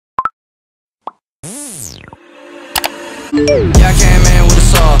Yeah, I came in with a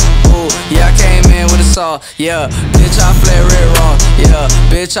saw. Ooh, yeah, I came in with a saw. Yeah, bitch, I flare red raw. Yeah,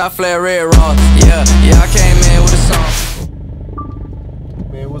 bitch, I flare red raw. Yeah, I came in with a saw.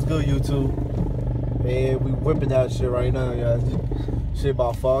 Man, what's good, YouTube? Man, we whipping that shit right now, guys. Shit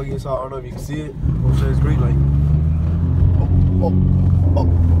about Foggy, so I don't know if you can see it. I'm sure it's green light. Oh.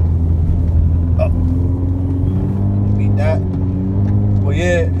 Beat that. Well,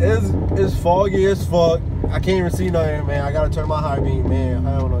 yeah, it's foggy as fuck. I can't even see nothing, man. I gotta turn my high beam, man.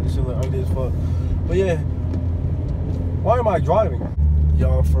 I don't know, this shit look ugly as fuck. But yeah, why am I driving?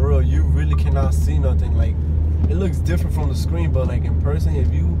 Y'all, for real, you really cannot see nothing. Like, it looks different from the screen, but like in person,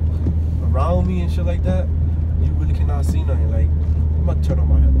 if you around me and shit like that, you really cannot see nothing. Like, I'm about to turn on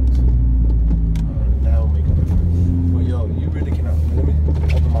my headlights. That'll make a difference. But yo, you really cannot. Let me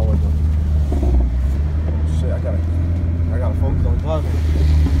open my window. Shit, I gotta focus on driving.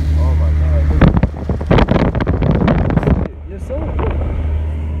 Oh my god. Yes, sir.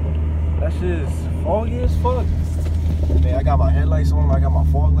 That shit is foggy as fuck. Man, I got my headlights on, I got my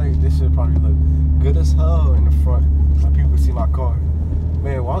fog lights. This shit probably look good as hell in the front. Like, people can see my car.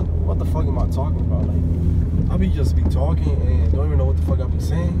 Man, what the fuck am I talking about? Like, I be just be talking and don't even know what the fuck I be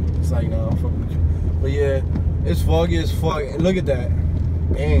saying. It's like, nah, I'm fucking with you. But yeah, it's foggy as fuck. And look at that.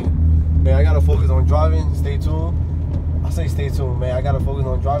 Damn. Man, I gotta focus on driving. Stay tuned. I say stay tuned, man. I gotta focus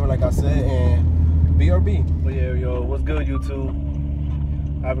on driving, like I said, and BRB. But yeah, yo, what's good, YouTube?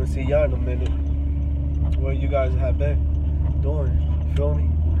 I haven't seen y'all in a minute. What you guys have been doing? You feel me?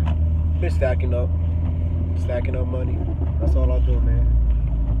 Been stacking up money. That's all I do, man.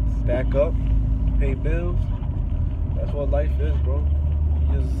 Stack up, pay bills. That's what life is, bro.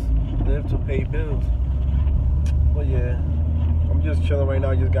 You just live to pay bills. But yeah, I'm just chilling right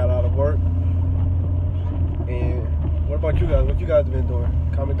now. Just got out of work. And what about you guys? What you guys been doing?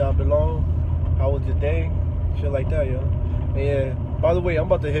 Comment down below. How was your day? Shit like that, yo. And yeah, by the way, I'm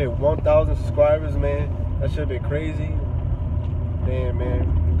about to hit 1,000 subscribers, man. That shit been crazy. Damn, man.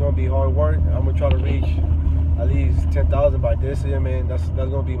 It's gonna be hard work. I'm gonna try to reach at least 10,000 by this year, man. That's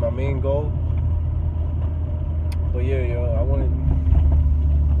gonna be my main goal. But yeah, yo, I want to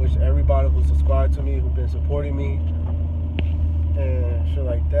wish everybody who subscribed to me, who been supporting me, and shit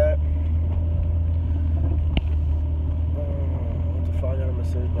like that. What the fuck I gotta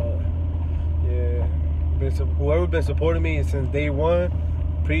say about it? Yeah, whoever been supporting me since day one,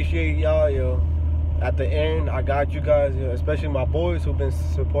 appreciate y'all, yo. At the end, I got you guys, yo, especially my boys who've been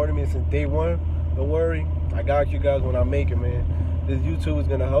supporting me since day one. Don't worry, I got you guys when I make it, man. This YouTube is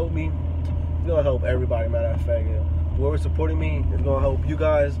gonna help me. It's gonna help everybody, matter of fact, yo. Whoever's supporting me is gonna help you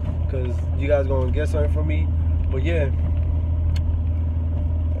guys, because you guys gonna get something from me. But yeah,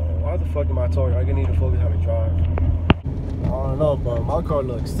 why the fuck am I talking? I need to focus how to drive. I don't know, but my car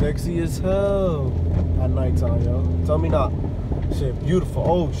looks sexy as hell at nighttime, yo. Tell me not. Shit beautiful.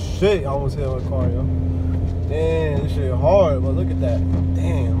 Oh shit, I almost hit my car, yo. Damn, this shit hard, but look at that.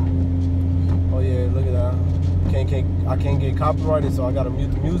 Damn. Oh yeah, look at that. I can't get copyrighted, so I gotta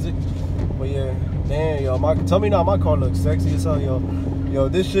mute the music. But yeah, damn, yo. Tell me not, my car looks sexy as hell, yo. Yo,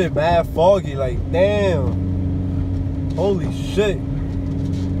 this shit mad foggy, like damn. Holy shit.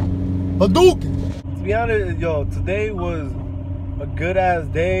 Hadouken. To be honest, yo, today was a good ass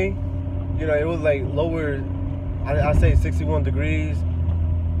day. You know, it was like lower. I say 61 degrees.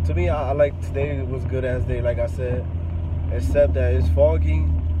 To me, I like today was a good ass day, like I said. Except that it's foggy,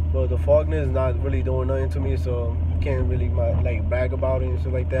 but the fogness is not really doing nothing to me, so I can't really like brag about it and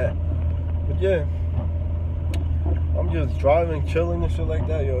shit like that. But yeah, I'm just driving, chilling and shit like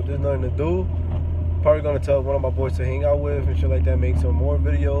that. Yo, there's nothing to do. Probably gonna tell one of my boys to hang out with and shit like that. Make some more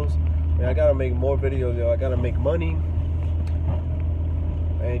videos. Man, I gotta make more videos, yo. I gotta make money.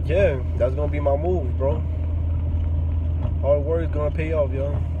 And yeah, that's gonna be my move, bro. Hard work is gonna pay off,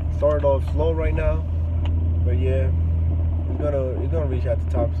 yo. Started off slow right now, but yeah, it's gonna reach at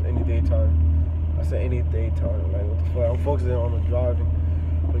the top any daytime. I said any daytime, like what the fuck? I'm focusing on the driving,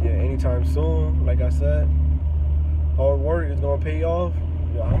 but yeah, anytime soon. Like I said, hard work is gonna pay off.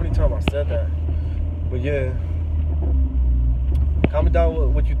 Yo, how many times I said that? But yeah, comment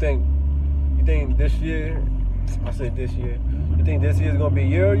down what you think. You think this year? I said this year. You think this year is gonna be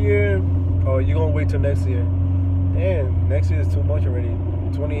your year, or you gonna wait till next year? Damn, next year is too much already.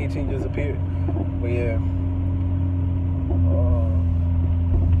 2018 just appeared. But yeah.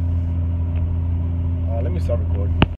 Let me start recording.